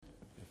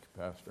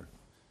Pastor.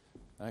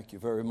 Thank you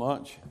very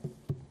much.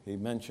 He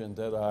mentioned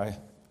that I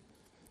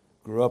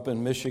grew up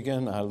in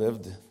Michigan. I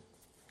live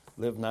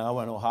now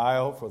in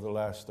Ohio for the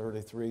last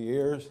 33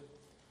 years.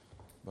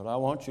 But I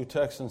want you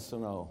Texans to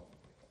know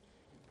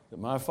that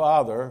my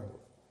father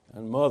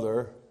and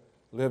mother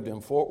lived in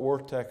Fort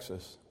Worth,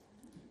 Texas.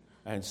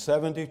 And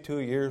 72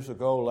 years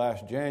ago,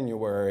 last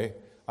January,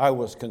 I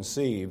was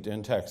conceived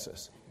in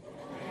Texas.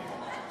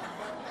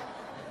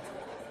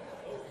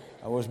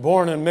 I was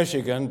born in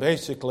Michigan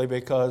basically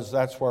because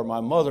that's where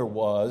my mother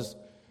was,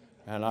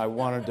 and I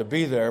wanted to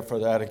be there for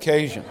that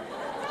occasion.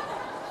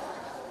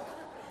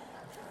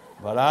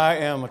 But I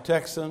am a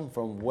Texan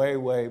from way,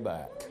 way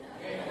back.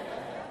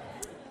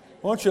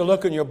 I want you to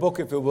look in your book,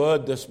 if you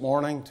would, this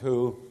morning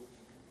to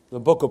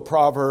the book of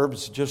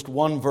Proverbs, just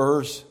one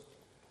verse,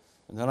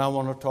 and then I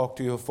want to talk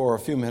to you for a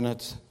few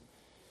minutes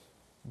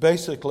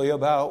basically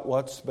about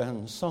what's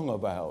been sung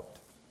about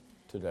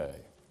today.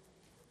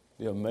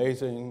 The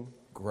amazing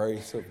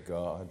grace of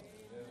God.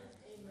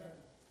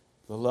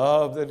 The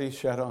love that He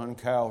shed on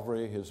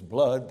Calvary, His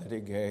blood that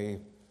He gave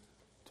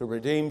to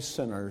redeem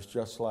sinners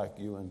just like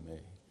you and me.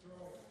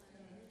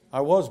 I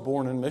was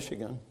born in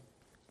Michigan.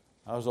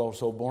 I was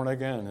also born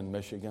again in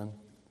Michigan.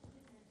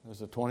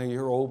 As a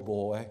 20-year-old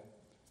boy,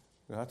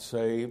 got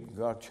saved.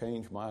 God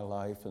changed my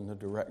life in the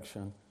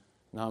direction,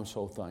 and I'm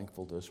so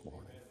thankful this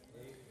morning.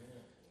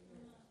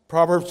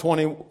 Proverbs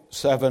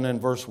 27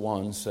 and verse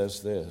 1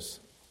 says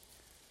this: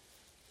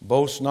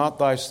 Boast not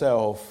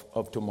thyself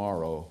of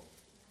tomorrow,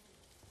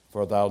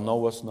 for thou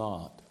knowest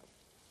not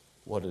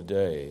what a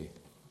day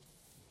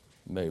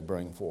may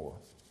bring forth.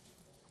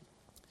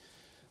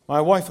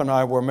 My wife and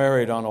I were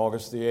married on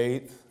August the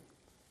 8th,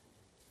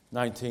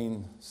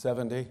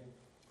 1970,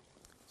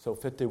 so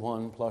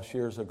 51 plus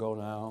years ago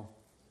now.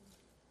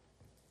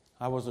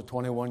 I was a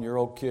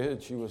 21-year-old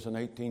kid. She was an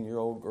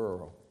 18-year-old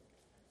girl.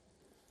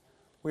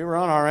 We were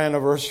on our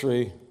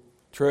anniversary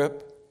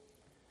trip,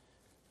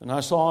 and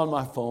I saw on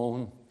my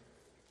phone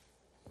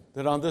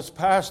that on this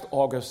past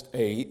August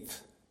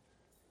 8th,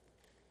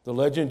 the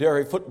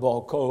legendary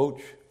football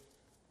coach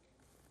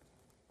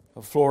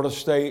of Florida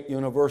State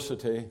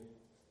University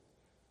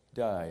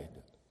died,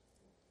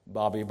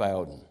 Bobby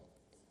Bowden.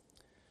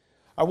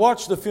 I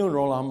watched the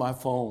funeral on my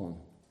phone.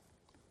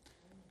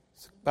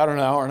 It's about an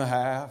hour and a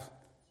half.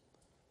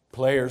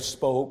 Players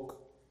spoke,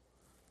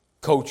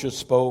 coaches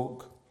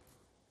spoke,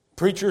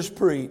 preachers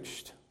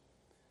preached.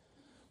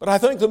 But I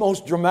think the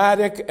most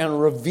dramatic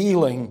and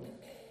revealing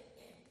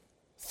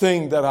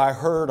thing that I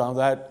heard on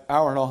that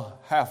hour and a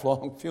half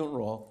long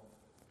funeral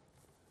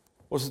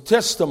was the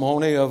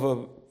testimony of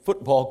a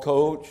football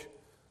coach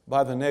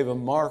by the name of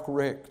Mark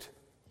Richt.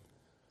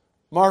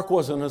 Mark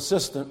was an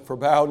assistant for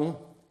Bowden.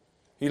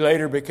 He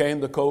later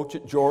became the coach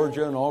at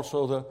Georgia and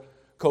also the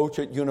coach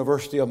at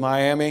University of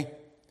Miami.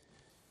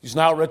 He's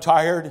now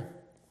retired.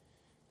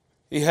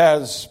 He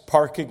has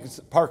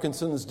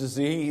Parkinson's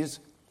disease.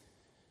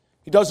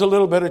 He does a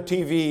little bit of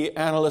TV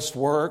analyst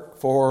work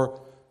for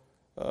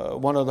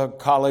one of the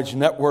college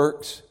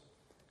networks.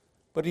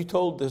 But he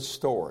told this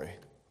story.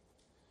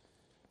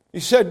 He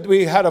said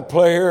we had a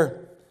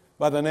player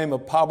by the name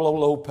of Pablo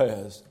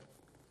Lopez.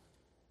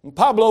 And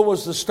Pablo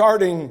was the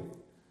starting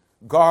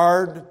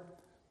guard.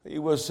 He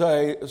was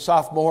a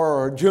sophomore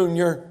or a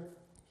junior.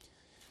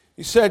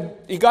 He said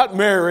he got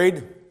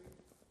married,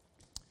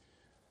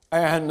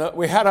 and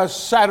we had a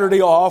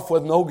Saturday off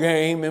with no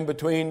game in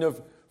between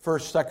the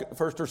first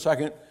or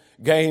second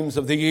games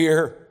of the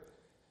year.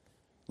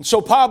 And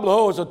so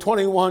Pablo, as a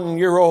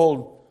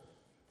 21-year-old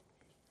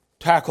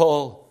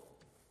tackle,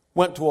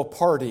 went to a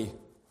party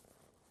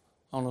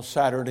on a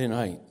Saturday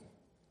night.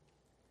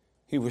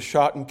 He was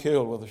shot and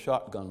killed with a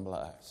shotgun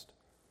blast.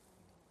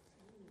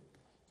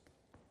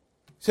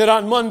 He said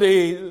on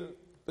Monday,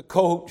 the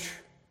coach,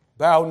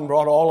 Bowden,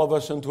 brought all of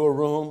us into a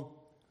room,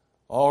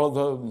 all of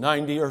the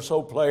 90 or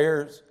so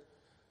players,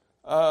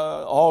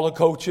 all the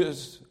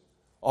coaches,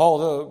 all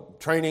the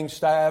training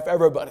staff,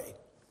 everybody.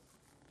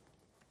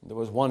 There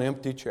was one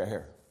empty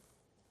chair.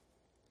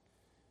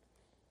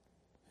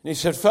 And he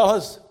said,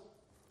 fellas,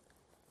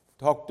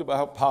 talked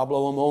about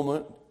Pablo a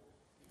moment.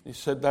 He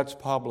said, that's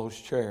Pablo's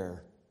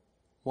chair.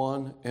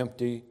 One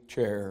empty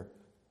chair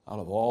out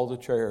of all the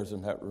chairs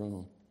in that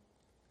room.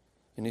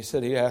 And he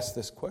said he asked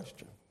this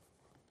question.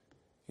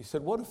 He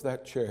said, what if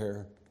that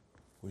chair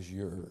was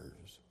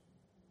yours?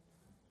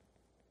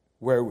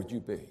 Where would you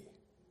be?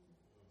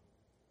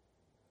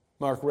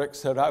 Mark Richt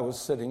said, I was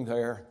sitting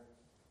there,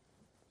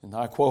 and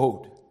I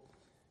quote,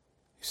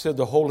 he said,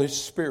 the Holy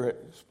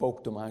Spirit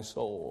spoke to my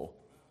soul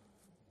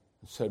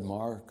and said,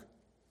 Mark,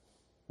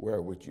 where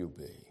would you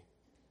be?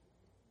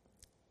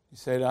 He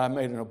said, I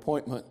made an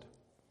appointment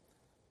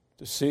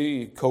to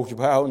see Coach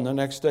Bowden the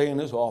next day in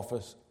his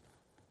office.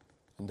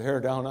 And there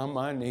down on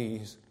my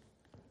knees,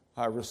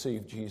 I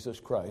received Jesus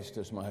Christ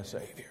as my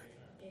Savior.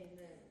 Amen.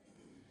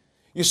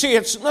 You see,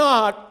 it's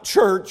not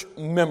church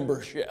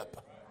membership.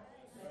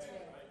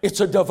 It's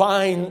a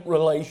divine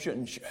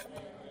relationship.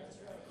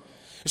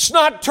 It's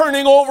not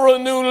turning over a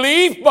new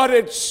leaf, but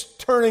it's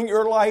turning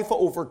your life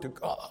over to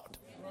God.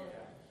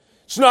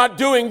 It's not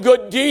doing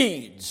good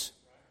deeds,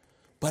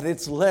 but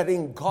it's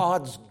letting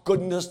God's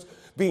goodness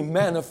be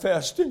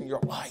manifest in your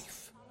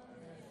life.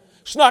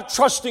 It's not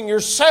trusting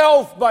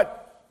yourself,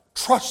 but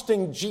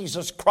trusting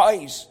Jesus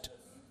Christ.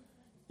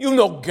 You've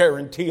no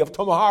guarantee of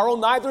tomorrow,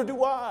 neither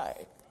do I.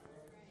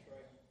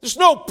 There's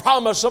no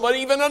promise of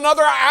even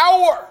another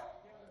hour.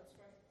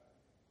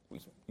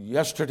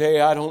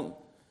 Yesterday,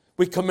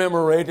 we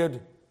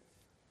commemorated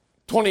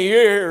 20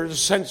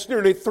 years since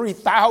nearly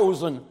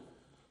 3,000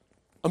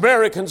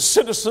 American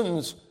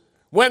citizens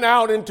went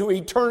out into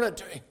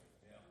eternity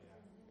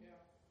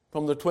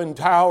from the Twin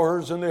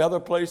Towers and the other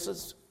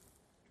places.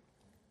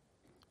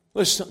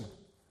 Listen,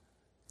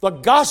 the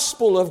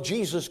gospel of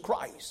Jesus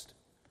Christ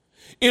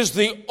is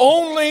the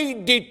only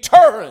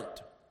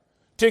deterrent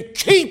to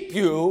keep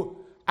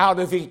you out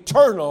of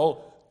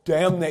eternal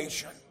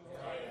damnation.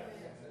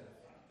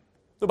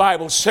 The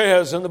Bible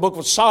says in the book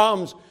of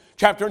Psalms,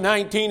 chapter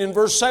 19 and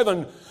verse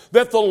 7,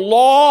 that the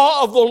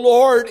law of the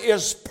Lord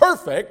is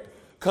perfect,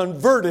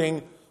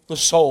 converting the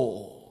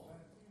soul.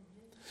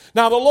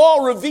 Now, the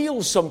law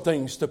reveals some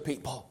things to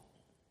people.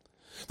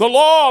 The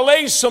law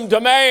lays some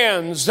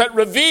demands that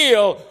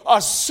reveal a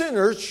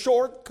sinner's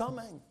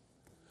shortcoming.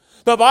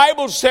 The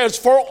Bible says,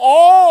 for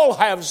all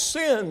have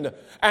sinned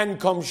and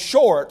come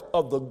short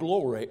of the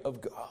glory of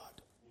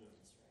God.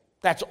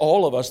 That's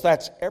all of us.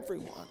 That's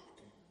everyone.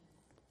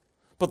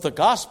 But the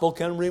gospel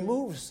can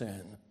remove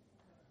sin.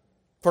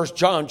 1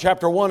 John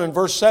chapter 1 and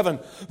verse 7,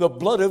 the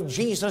blood of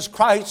Jesus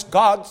Christ,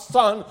 God's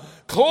Son,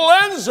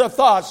 cleanseth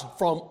us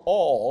from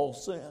all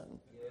sin.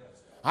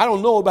 I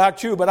don't know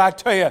about you, but I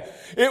tell you,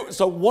 it was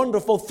a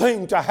wonderful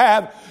thing to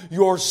have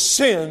your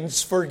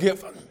sins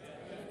forgiven.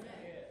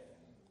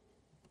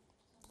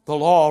 The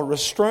law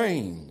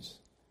restrains.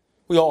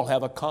 We all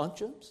have a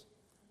conscience.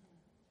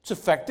 It's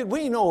affected.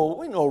 We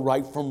know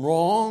right from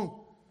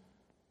wrong.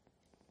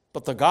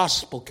 But the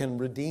gospel can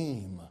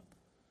redeem.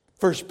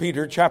 1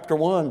 Peter chapter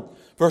 1,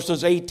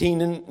 verses 18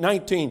 and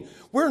 19.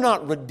 We're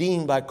not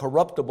redeemed by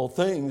corruptible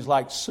things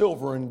like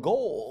silver and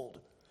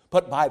gold,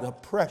 but by the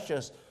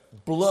precious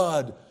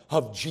blood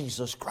of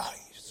Jesus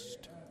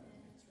Christ.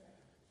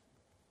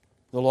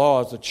 The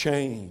law is a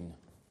chain.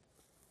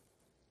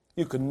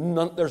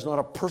 There's not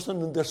a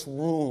person in this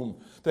room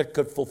that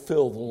could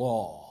fulfill the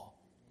law.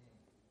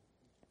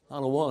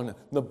 Not a one.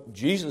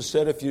 Jesus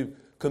said if you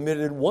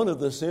committed one of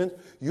the sins,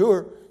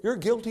 you're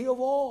guilty of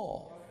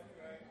all.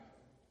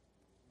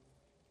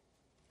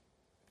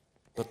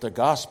 But the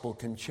gospel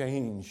can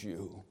change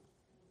you.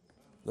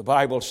 The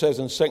Bible says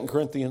in 2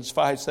 Corinthians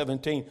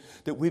 5:17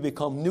 that we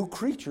become new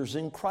creatures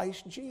in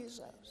Christ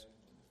Jesus.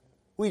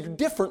 We're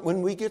different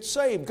when we get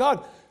saved.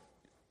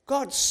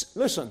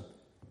 Listen,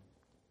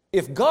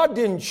 if God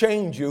didn't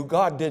change you,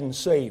 God didn't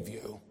save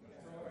you.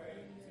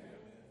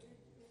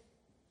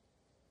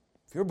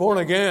 If you're born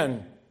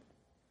again,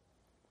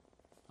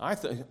 I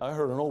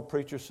heard an old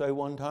preacher say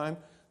one time,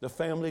 the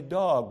family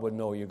dog would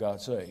know you got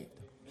saved.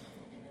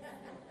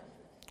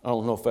 I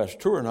don't know if that's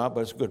true or not,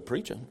 but it's good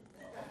preaching.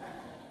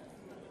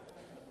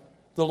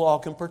 The law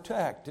can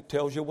protect. It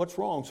tells you what's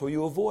wrong, so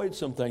you avoid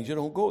some things. You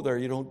don't go there.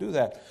 You don't do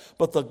that.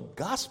 But the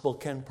gospel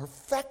can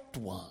perfect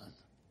one.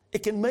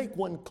 It can make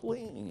one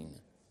clean.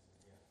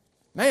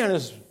 Man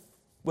is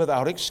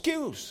without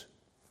excuse.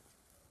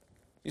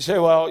 You say,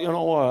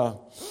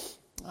 well,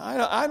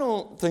 I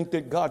don't think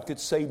that God could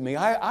save me.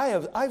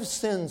 I've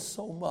sinned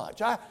so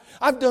much.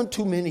 I've done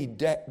too many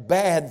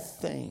bad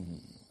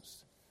things.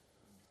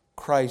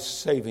 Christ's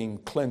saving,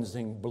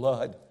 cleansing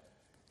blood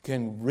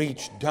can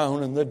reach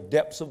down in the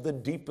depths of the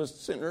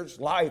deepest sinner's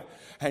life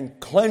and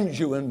cleanse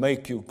you and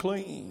make you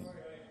clean.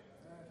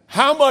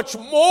 How much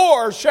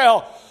more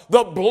shall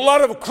the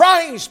blood of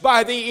Christ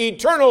by the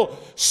eternal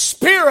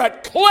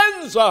Spirit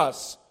cleanse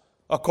us,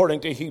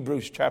 according to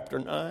Hebrews chapter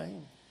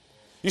 9.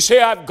 You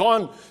say, I've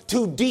gone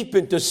too deep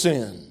into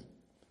sin.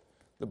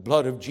 The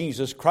blood of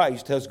Jesus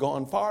Christ has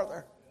gone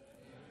farther.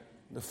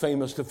 The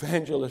famous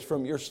evangelist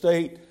from your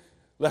state,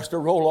 Lester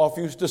Roloff,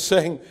 used to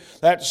sing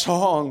that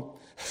song,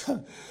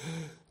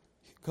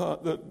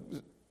 the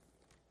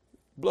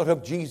blood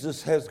of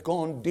Jesus has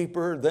gone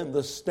deeper than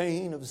the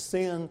stain of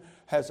sin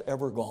has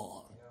ever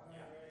gone.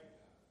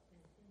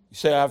 You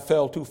say, I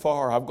fell too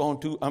far,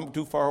 I'm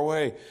too far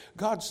away.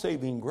 God's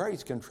saving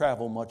grace can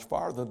travel much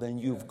farther than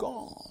you've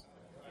gone.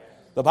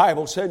 The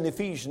Bible said in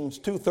Ephesians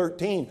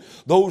 2:13,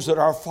 those that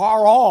are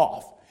far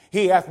off,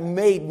 He hath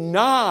made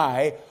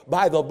nigh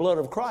by the blood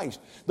of Christ.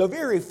 The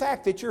very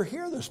fact that you're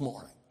here this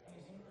morning.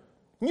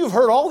 You've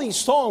heard all these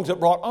songs that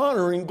brought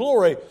honor and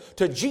glory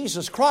to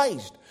Jesus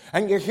Christ.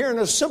 And you're hearing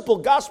a simple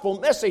gospel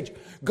message.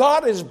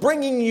 God is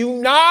bringing you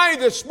nigh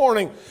this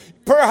morning.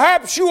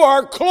 Perhaps you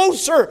are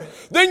closer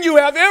than you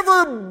have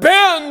ever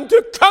been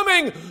to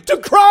coming to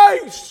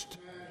Christ.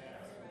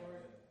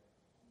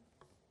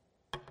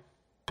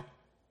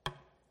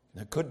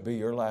 It could be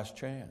your last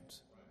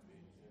chance.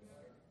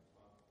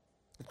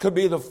 It could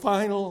be the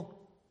final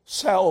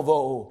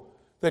salvo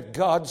that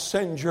God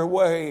sends your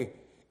way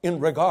in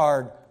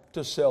regard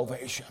to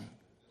salvation.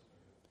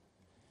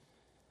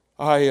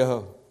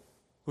 I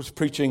was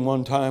preaching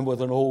one time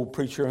with an old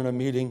preacher in a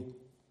meeting.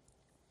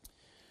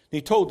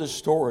 He told this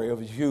story of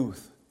his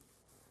youth.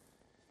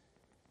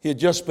 He had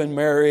just been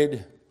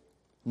married,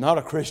 not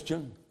a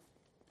Christian.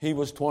 He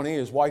was 20,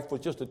 his wife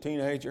was just a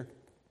teenager.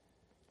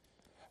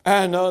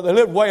 And they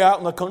lived way out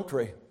in the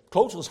country.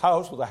 Closest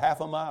house was a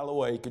half a mile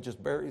away. He could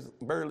just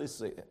barely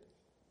see it.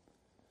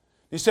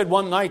 He said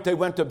one night they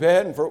went to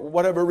bed, and for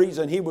whatever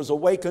reason he was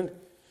awakened,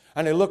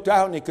 and he looked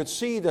out and he could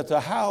see that the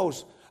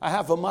house a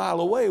half a mile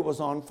away was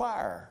on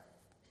fire.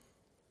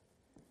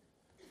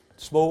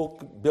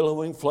 Smoke,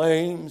 billowing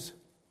flames.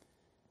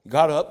 He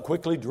got up,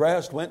 quickly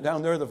dressed, went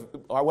down there,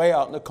 way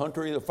out in the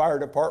country. The fire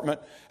department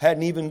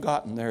hadn't even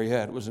gotten there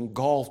yet. It was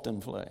engulfed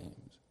in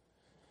flames.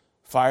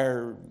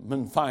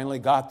 Firemen finally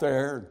got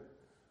there.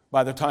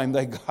 By the time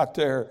they got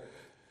there,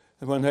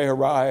 when they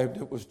arrived,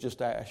 it was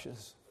just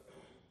ashes.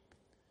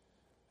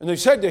 And they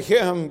said to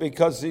him,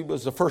 because he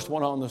was the first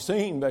one on the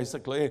scene,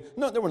 basically,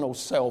 no, there were no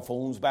cell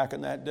phones back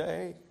in that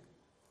day.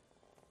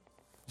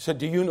 He said,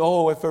 do you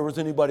know if there was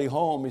anybody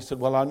home? He said,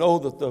 well, I know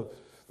that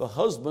the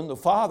husband, the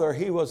father,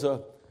 he was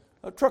a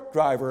truck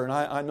driver, and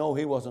I know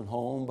he wasn't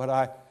home,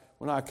 but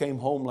when I came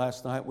home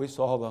last night, we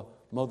saw the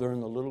mother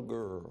and the little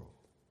girl.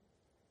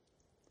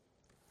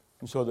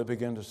 And so they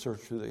began to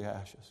search through the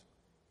ashes.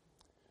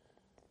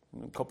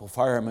 And a couple of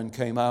firemen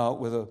came out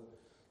with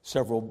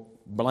several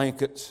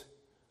blankets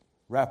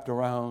wrapped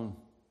around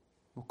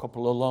a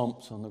couple of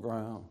lumps on the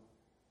ground.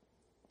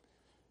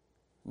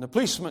 And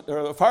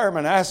the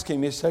fireman asked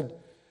him, he said,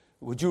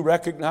 would you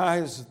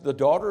recognize the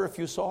daughter if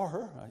you saw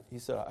her? He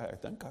said, I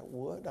think I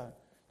would.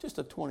 Just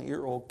a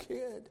 20-year-old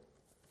kid.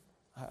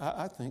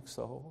 I think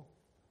so.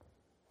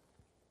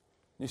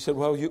 He said,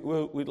 well,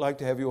 we'd like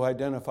to have you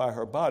identify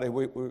her body.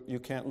 You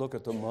can't look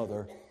at the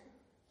mother.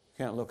 You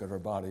can't look at her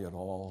body at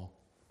all.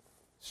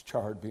 It's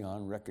charred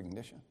beyond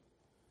recognition.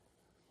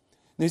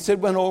 And he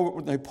said, went over,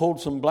 and they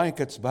pulled some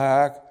blankets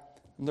back,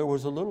 and there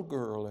was a little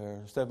girl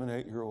there, a 7,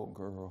 8-year-old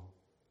girl.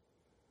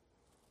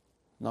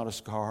 Not a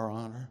scar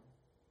on her.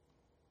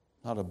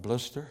 Not a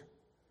blister.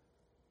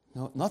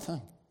 No,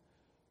 nothing.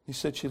 He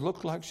said she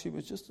looked like she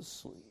was just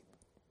asleep.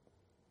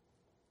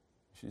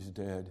 She's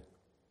dead.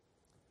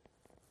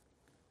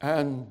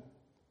 And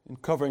in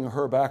covering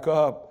her back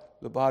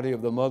up, the body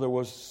of the mother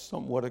was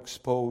somewhat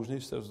exposed. He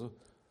says, the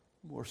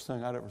worst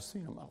thing I'd ever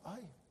seen in my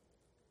life.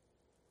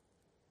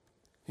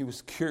 He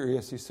was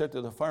curious. He said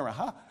to the fireman,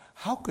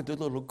 how could the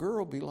little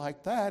girl be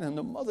like that and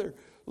the mother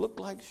look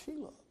like she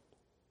looked?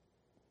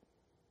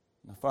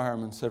 And the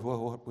fireman said,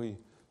 well, what we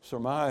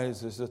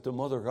surmise is that the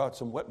mother got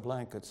some wet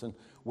blankets and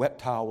wet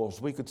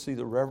towels. We could see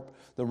the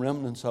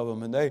remnants of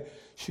them. And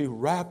she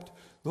wrapped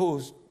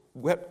those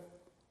wet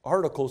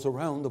articles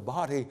around the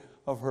body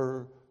of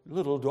her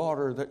little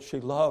daughter that she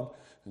loved.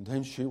 And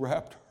then she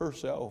wrapped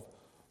herself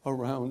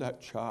around that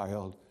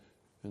child.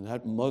 And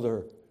that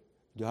mother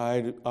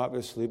died,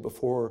 obviously,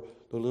 before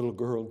the little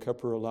girl, and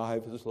kept her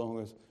alive as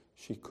long as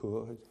she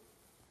could.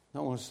 I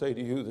want to say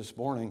to you this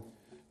morning,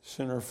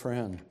 sinner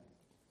friend,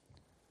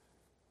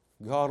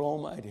 God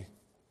Almighty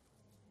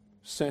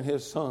sent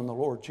His Son, the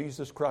Lord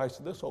Jesus Christ,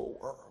 to this whole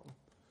world.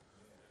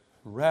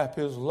 Wrap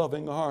His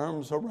loving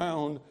arms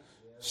around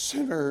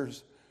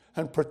sinners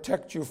and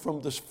protect you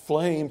from this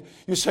flame.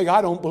 You say,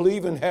 I don't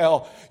believe in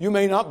hell. You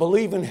may not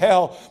believe in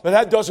hell, but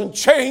that doesn't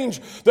change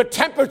the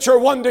temperature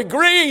 1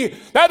 degree.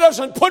 That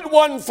doesn't put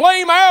one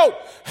flame out.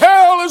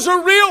 Hell is a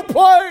real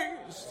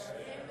place.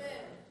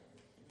 Amen.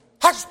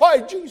 That's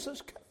why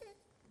Jesus came.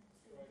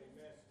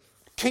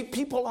 Keep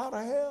people out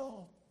of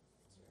hell.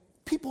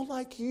 People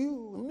like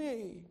you and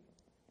me.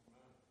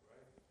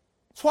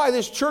 That's why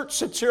this church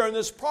sits here on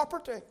this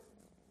property.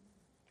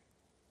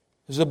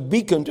 As a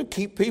beacon to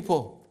keep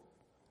people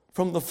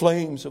from the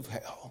flames of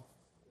hell.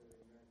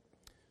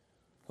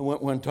 I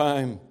went one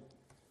time,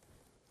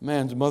 a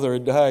man's mother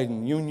had died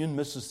in Union,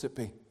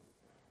 Mississippi.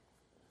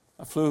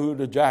 I flew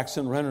to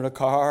Jackson, rented a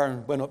car,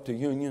 and went up to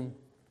Union.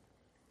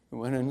 We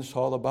went in and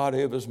saw the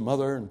body of his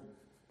mother, and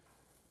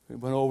we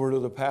went over to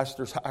the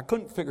pastor's house. I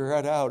couldn't figure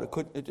that out.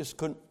 It just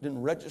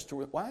didn't register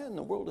with, why in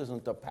the world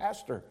isn't the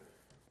pastor?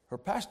 Her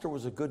pastor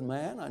was a good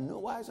man. I knew,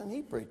 why isn't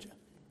he preaching?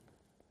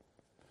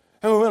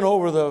 And we went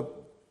over the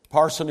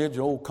parsonage,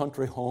 old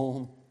country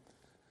home.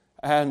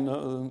 And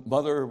the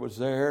mother was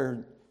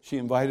there. She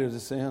invited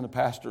us in, the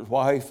pastor's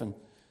wife. And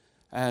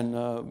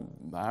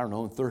I don't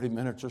know, in 30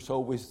 minutes or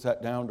so, we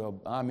sat down to,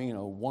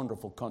 a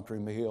wonderful country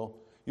meal.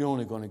 You're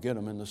only going to get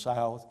them in the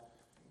South.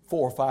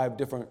 4 or 5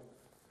 different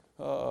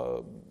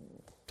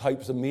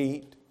types of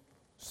meat,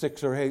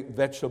 6 or 8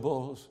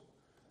 vegetables,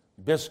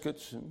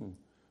 biscuits and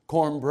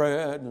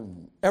cornbread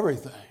and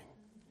everything.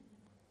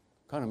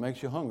 Kind of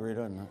makes you hungry,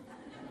 doesn't it?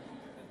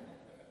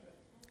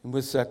 And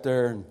we sat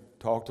there and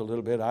talked a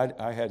little bit.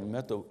 I hadn't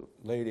met the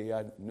lady.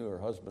 I knew her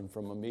husband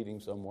from a meeting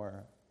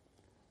somewhere.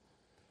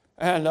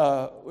 And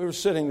we were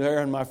sitting there,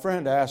 and my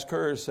friend asked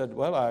her, said,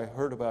 well, I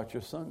heard about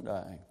your son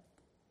dying.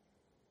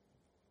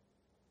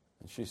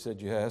 And she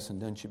said, yes,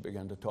 and then she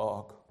began to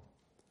talk.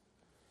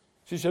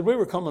 She said, we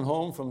were coming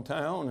home from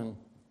town, and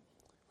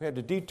we had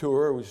to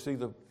detour. We see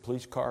the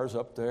police cars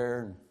up there,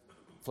 and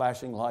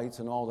flashing lights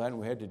and all that, and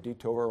we had to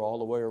detour all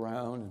the way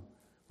around. And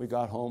we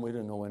got home, we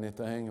didn't know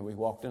anything, and we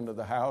walked into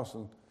the house,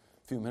 and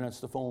a few minutes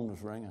the phone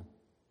was ringing.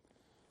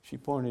 She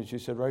pointed, she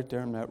said, right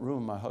there in that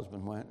room, my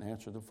husband went and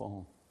answered the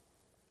phone.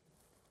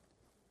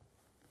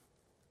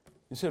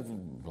 He said,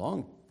 a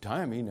long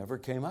time he never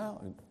came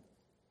out and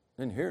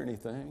didn't hear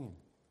anything.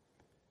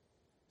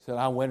 He said,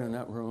 I went in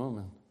that room,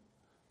 and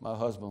my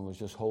husband was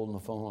just holding the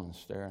phone and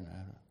staring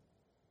at it.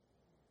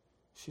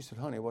 She said,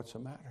 honey, what's the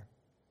matter?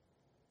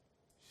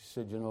 She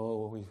said, you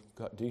know, we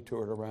got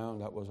detoured around.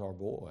 That was our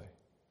boy.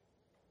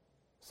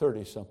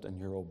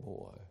 30-something-year-old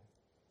boy.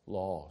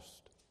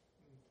 Lost.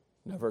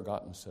 Never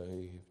gotten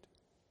saved.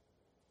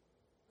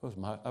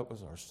 That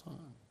was our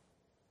son.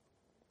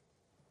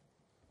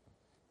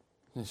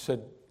 And he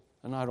said,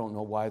 and I don't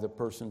know why the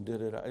person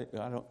did it.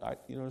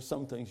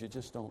 Some things you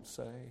just don't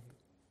say.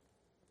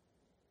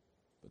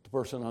 But the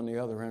person on the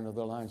other end of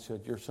the line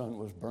said, your son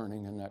was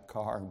burning in that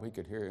car, and we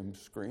could hear him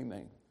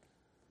screaming,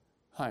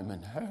 I'm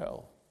in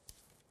hell.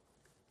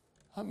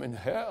 I'm in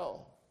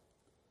hell.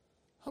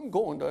 I'm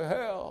going to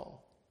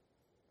hell.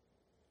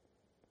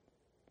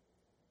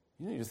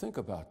 You need to think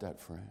about that,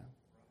 friend.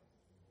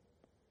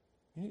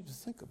 You need to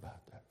think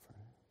about that,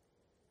 friend.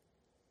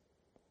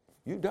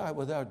 You die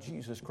without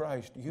Jesus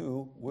Christ,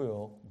 you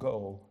will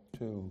go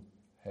to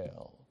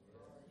hell.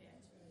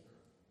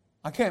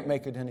 I can't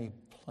make it any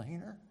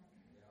plainer.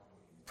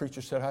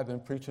 Preacher said, I've been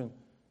preaching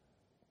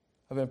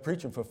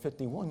for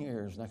 51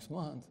 years next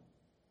month.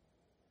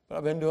 But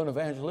I've been doing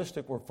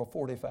evangelistic work for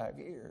 45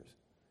 years.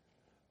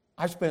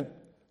 I spent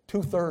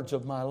 2/3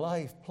 of my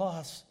life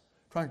plus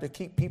trying to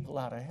keep people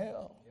out of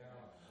hell.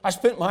 I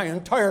spent my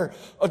entire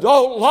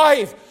adult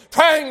life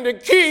trying to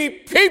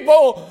keep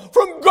people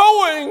from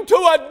going to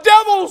a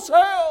devil's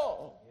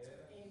hell.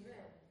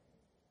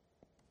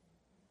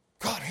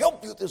 God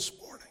help you this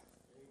morning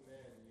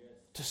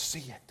to see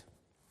it.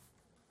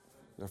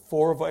 There are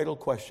 4 vital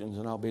questions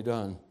and I'll be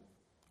done.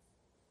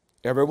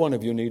 Every one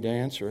of you need to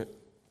answer it.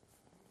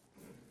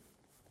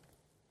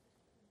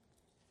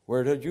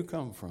 Where did you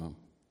come from?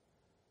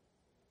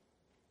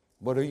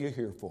 What are you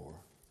here for?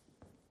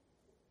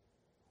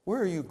 Where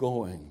are you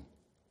going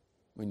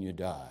when you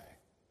die?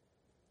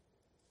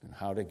 And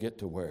how to get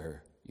to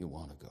where you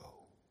want to go.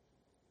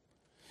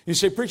 You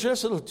say, preacher,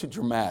 that's a little too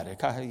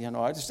dramatic.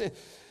 I just say,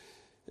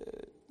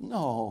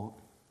 no.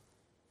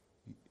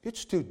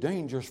 It's too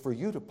dangerous for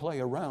you to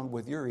play around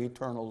with your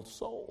eternal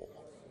soul.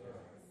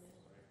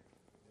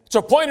 It's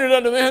appointed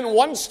unto men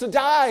once to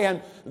die,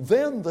 and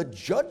then the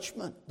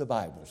judgment, the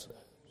Bible says.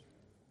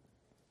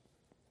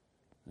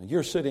 Now,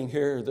 you're sitting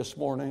here this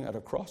morning at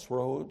a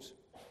crossroads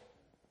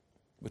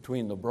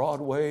between the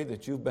broad way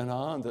that you've been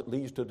on that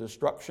leads to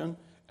destruction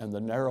and the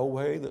narrow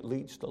way that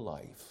leads to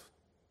life.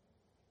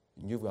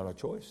 And you've got a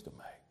choice to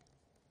make.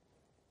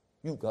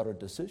 You've got a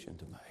decision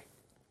to make.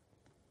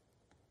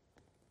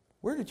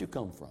 Where did you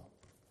come from?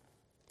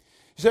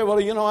 You say, well,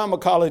 I'm a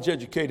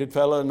college-educated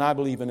fellow and I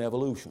believe in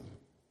evolution.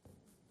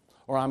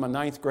 Or I'm a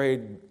 9th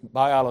grade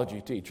biology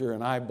teacher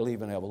and I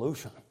believe in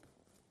evolution.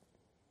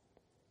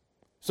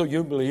 So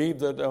you believe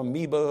that an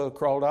amoeba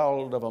crawled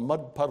out of a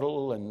mud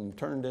puddle and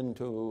turned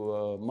into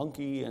a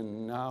monkey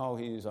and now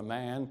he's a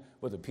man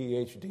with a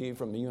PhD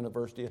from the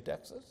University of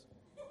Texas?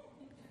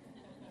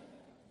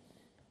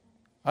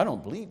 I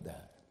don't believe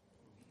that.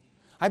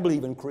 I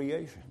believe in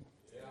creation.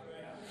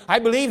 I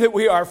believe that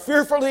we are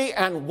fearfully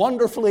and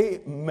wonderfully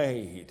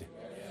made.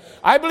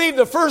 I believe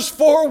the first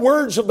 4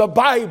 words of the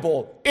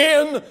Bible,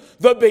 in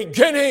the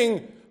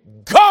beginning,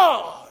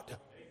 God.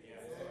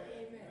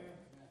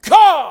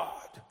 God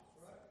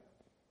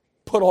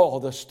put all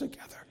this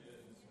together.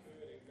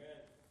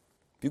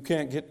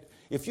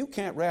 If you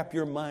can't wrap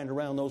your mind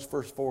around those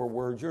first 4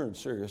 words, you're in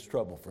serious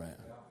trouble, friend.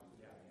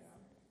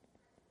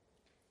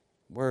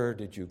 Where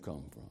did you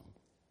come from?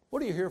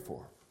 What are you here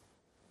for?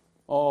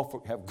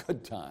 Oh, have a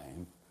good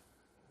time.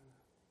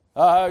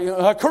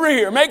 A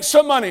career, make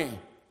some money.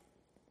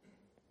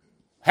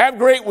 Have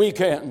great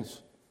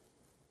weekends.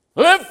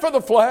 Live for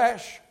the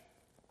flesh.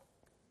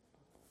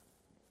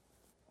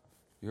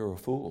 You're a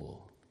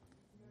fool.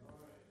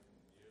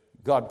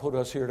 God put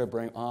us here to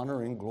bring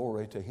honor and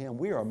glory to Him.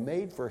 We are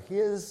made for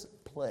His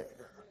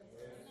pleasure.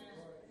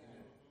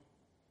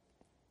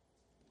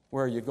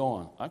 Where are you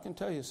going? I can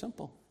tell you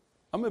simple.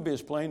 I'm going to be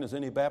as plain as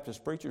any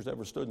Baptist preacher's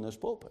ever stood in this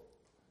pulpit.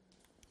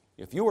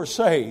 If you are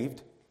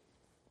saved,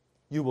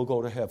 you will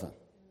go to heaven.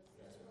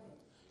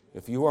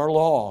 If you are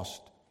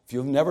lost, if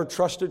you've never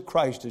trusted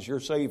Christ as your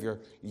Savior,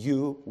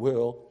 you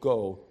will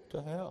go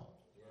to hell.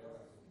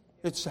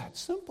 It's that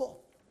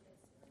simple.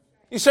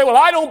 You say, well,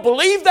 I don't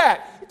believe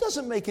that. It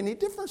doesn't make any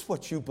difference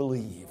what you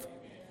believe.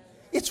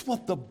 It's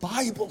what the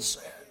Bible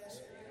says.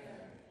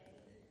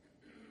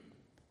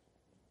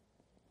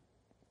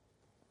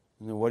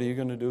 And then what are you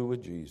going to do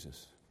with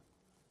Jesus?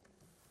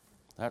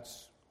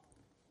 That's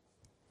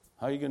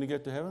how you're going to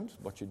get to heaven,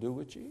 what you do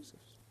with Jesus.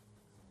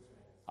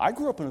 I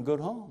grew up in a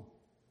good home.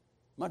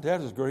 My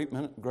dad was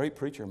a great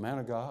preacher, man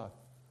of God.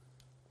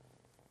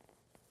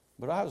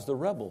 But I was the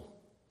rebel.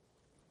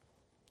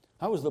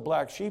 I was the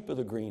black sheep of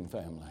the Green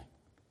family.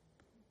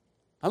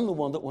 I'm the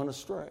one that went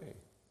astray.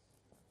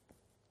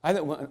 I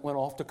went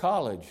off to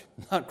college,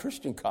 not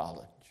Christian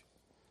college.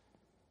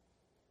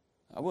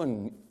 I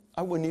wouldn't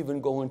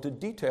even go into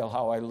detail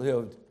how I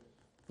lived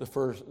the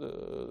first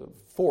 4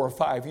 or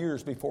 5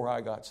 years before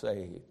I got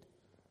saved.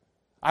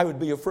 I would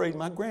be afraid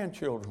my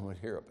grandchildren would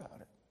hear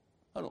about it.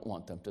 I don't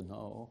want them to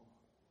know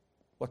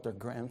what their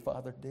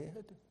grandfather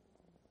did.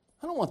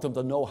 I don't want them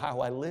to know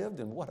how I lived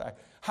and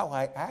how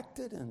I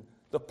acted and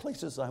the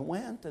places I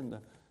went and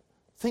the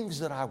things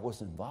that I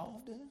was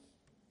involved in.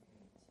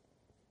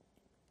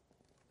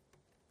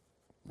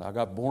 I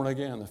got born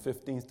again the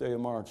 15th day of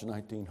March,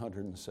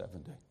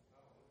 1970.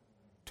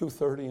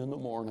 2:30 in the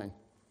morning.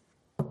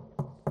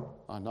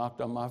 I knocked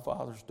on my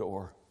father's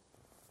door.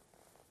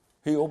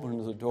 He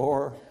opened the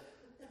door,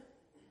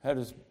 had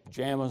his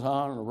pajamas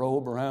on and a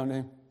robe around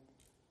him.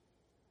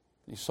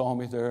 He saw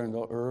me there in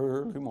the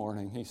early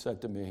morning. He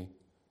said to me,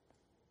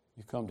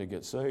 "You come to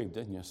get saved,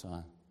 didn't you,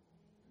 son?"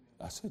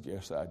 I said,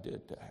 "Yes, I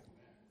did, Dad."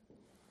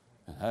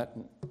 And that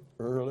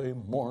early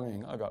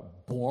morning, I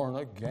got born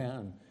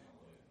again.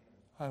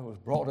 I was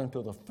brought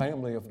into the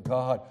family of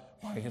God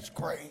by His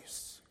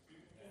grace.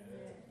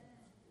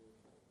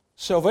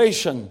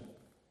 Salvation.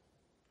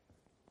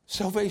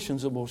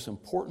 Salvation's the most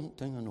important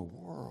thing in the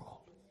world.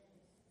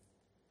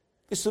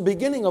 It's the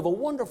beginning of a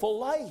wonderful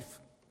life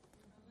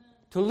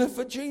to live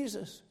for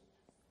Jesus.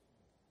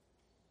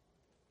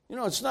 You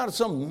know, it's not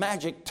some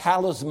magic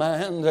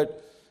talisman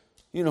that,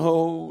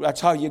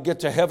 that's how you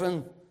get to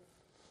heaven.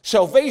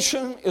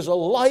 Salvation is a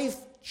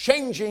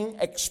life-changing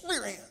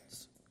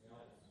experience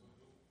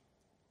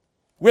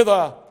with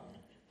a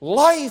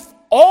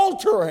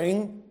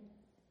life-altering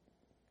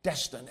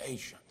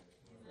destination.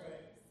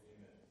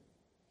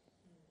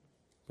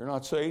 If you're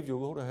not saved,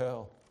 you'll go to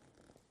hell.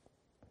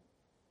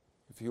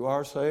 If you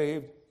are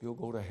saved, you'll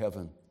go to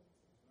heaven.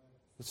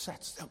 It's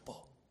that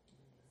simple.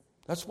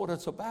 That's what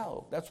it's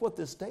about. That's what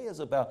this day is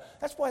about.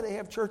 That's why they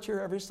have church here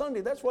every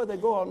Sunday. That's why they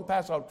go out and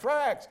pass out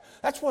tracts.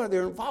 That's why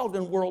they're involved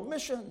in world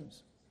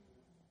missions.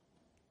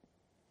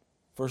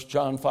 1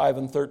 John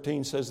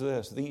 5:13 says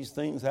this, "These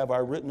things have I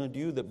written unto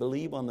you that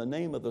believe on the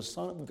name of the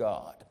Son of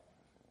God,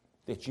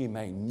 that ye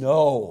may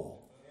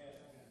know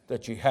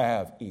that ye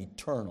have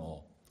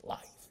eternal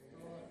life."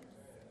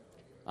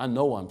 I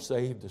know I'm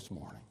saved this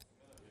morning.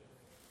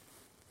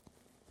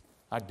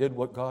 I did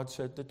what God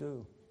said to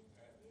do,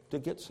 to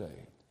get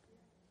saved.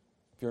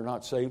 If you're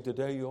not saved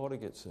today, you ought to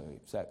get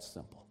saved. It's that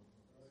simple.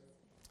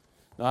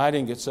 Now, I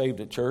didn't get saved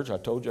at church. I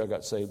told you I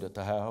got saved at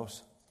the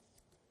house.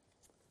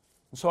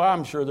 So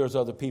I'm sure there's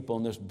other people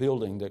in this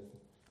building that,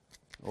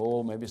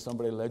 maybe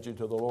somebody led you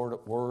to the Lord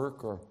at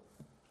work, or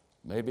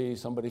maybe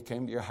somebody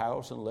came to your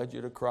house and led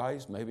you to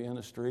Christ, maybe in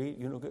the street.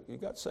 You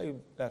got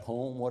saved at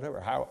home,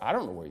 whatever. How, I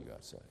don't know where you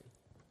got saved.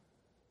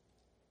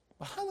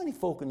 But how many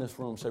folk in this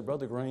room say,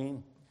 "Brother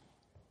Green,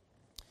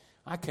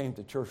 I came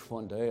to church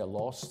one day a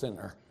lost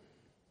sinner,"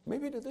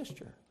 maybe to this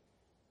church.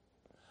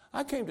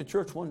 "I came to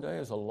church one day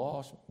as a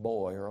lost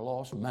boy or a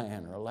lost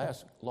man or a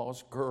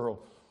lost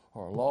girl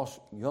or a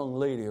lost young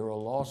lady or a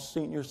lost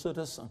senior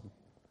citizen.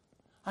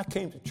 I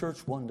came to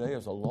church one day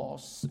as a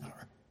lost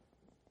sinner,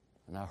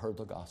 and I heard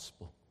the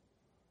gospel,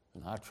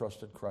 and I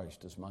trusted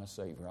Christ as my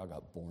Savior. I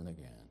got born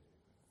again."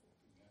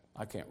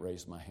 I can't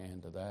raise my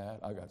hand to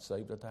that. I got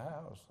saved at the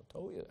house. I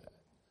told you that.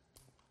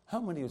 How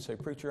many would say,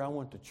 "Preacher, I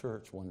went to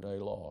church one day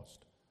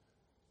lost,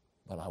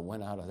 but I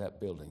went out of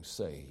that building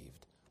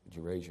saved"? Would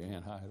you raise your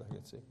hand high so I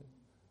could see it?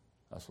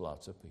 That's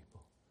lots of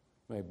people.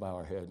 Maybe bow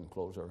our head and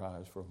close our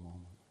eyes for a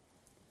moment.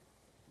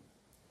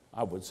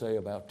 I would say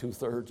about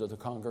 2/3 of the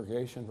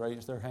congregation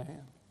raised their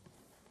hand.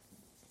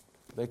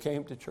 They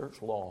came to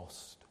church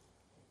lost.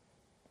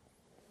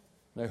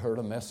 They heard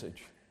a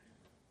message,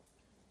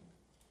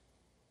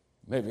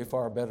 maybe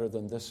far better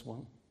than this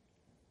one.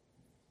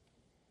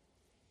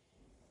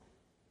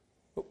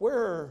 But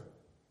we're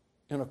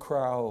in a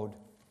crowd.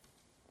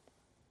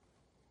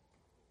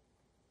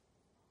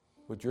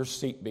 Would your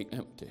seat be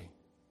empty?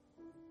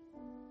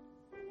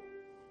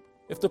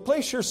 If the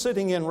place you're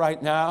sitting in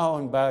right now,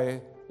 and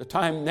by the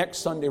time next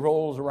Sunday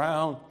rolls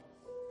around,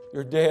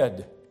 you're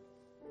dead,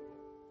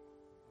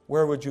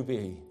 where would you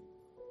be?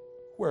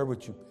 Where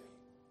would you be?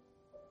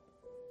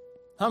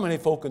 How many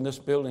folk in this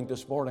building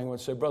this morning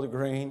would say, "Brother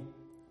Green,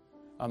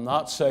 I'm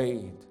not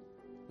saved.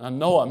 I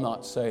know I'm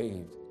not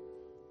saved,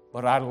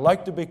 but I'd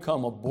like to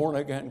become a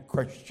born-again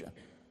Christian.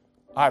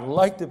 I'd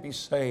like to be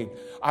saved.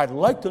 I'd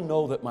like to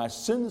know that my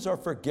sins are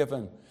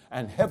forgiven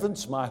and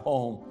heaven's my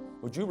home."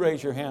 Would you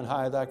raise your hand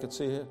high that I could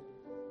see it?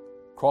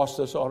 Across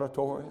this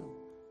auditorium.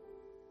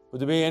 Would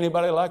there be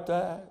anybody like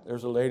that?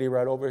 There's a lady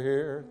right over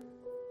here.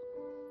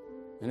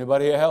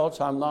 Anybody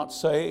else? "I'm not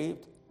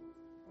saved.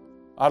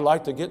 I'd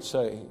like to get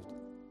saved."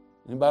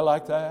 Anybody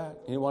like that?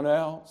 Anyone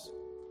else?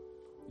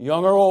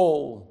 Young or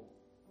old?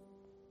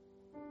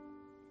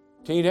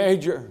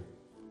 Teenager?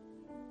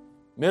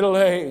 Middle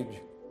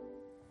age?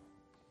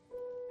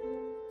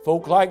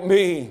 Folk like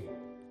me?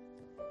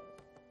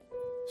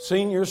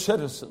 Senior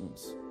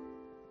citizens?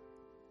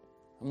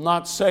 "I'm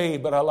not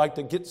saved, but I like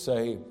to get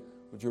saved."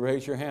 Would you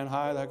raise your hand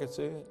high that I could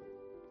see it?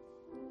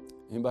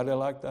 Anybody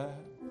like that?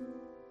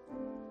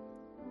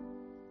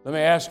 Let me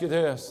ask you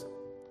this.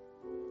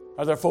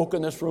 Are there folk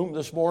in this room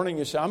this morning,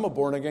 you say, I'm a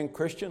born-again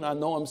Christian, I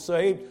know I'm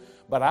saved,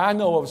 but I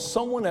know of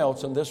someone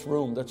else in this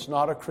room that's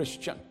not a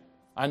Christian.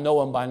 I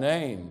know him by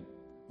name.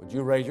 Would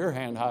you raise your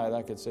hand high that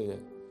I could see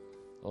it?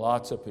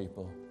 Lots of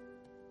people.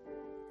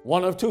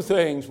 One of two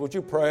things. Would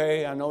you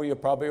pray? I know you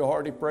probably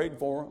already prayed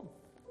for them.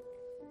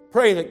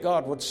 Pray that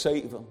God would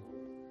save them.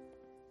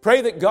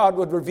 Pray that God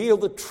would reveal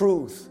the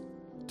truth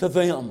to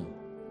them.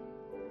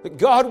 That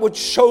God would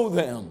show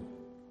them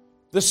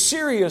the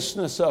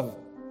seriousness of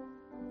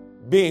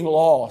being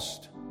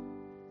lost.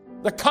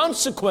 The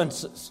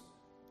consequences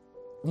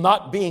of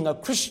not being a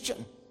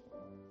Christian.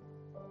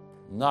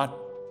 Not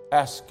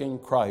asking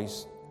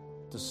Christ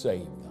to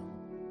save them.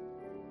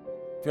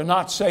 If you're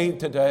not saved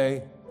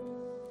today,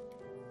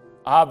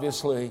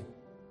 obviously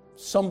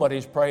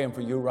somebody's praying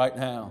for you right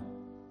now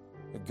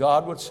that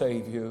God would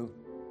save you.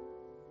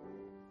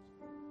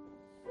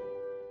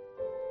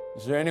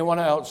 Is there anyone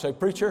else? Say,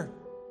 preacher,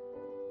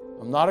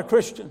 I'm not a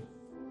Christian,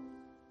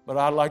 but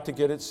I'd like to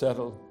get it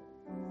settled.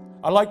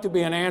 I'd like to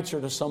be an answer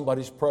to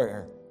somebody's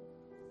prayer.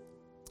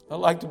 I'd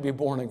like to be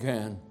born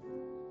again.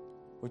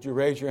 Would you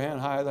raise your hand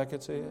high that I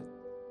could see it?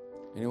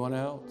 Anyone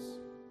else?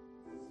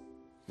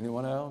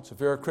 Anyone else? If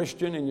you're a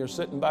Christian and you're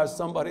sitting by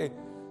somebody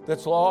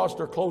that's lost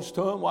or close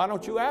to him, why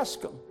don't you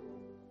ask them?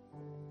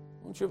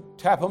 Why don't you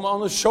tap them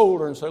on the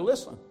shoulder and say,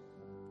 listen,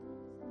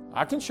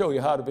 I can show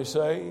you how to be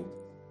saved.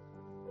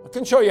 I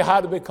can show you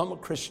how to become a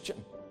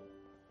Christian.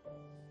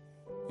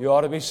 You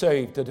ought to be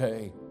saved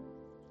today.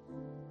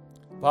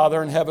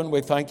 Father in heaven,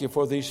 we thank you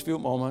for these few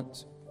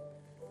moments.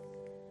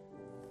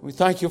 We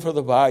thank you for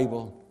the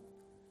Bible.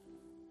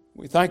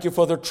 We thank you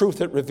for the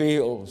truth it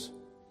reveals.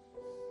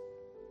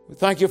 We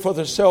thank you for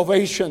the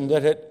salvation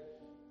that it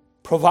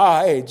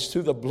provides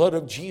through the blood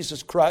of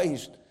Jesus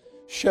Christ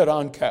shed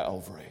on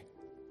Calvary.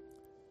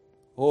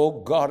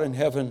 Oh God in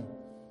heaven,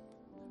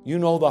 you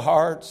know the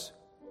hearts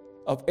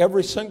of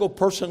every single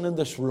person in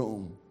this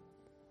room.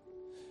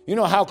 You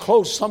know how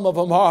close some of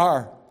them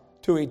are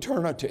to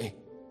eternity.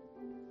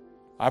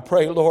 I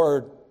pray,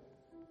 Lord,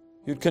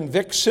 you'd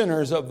convict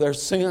sinners of their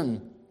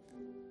sin,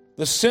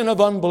 the sin of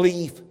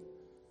unbelief.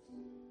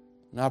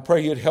 And I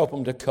pray you'd help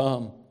them to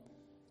come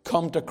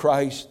to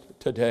Christ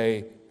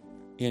today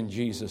in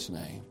Jesus'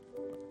 name.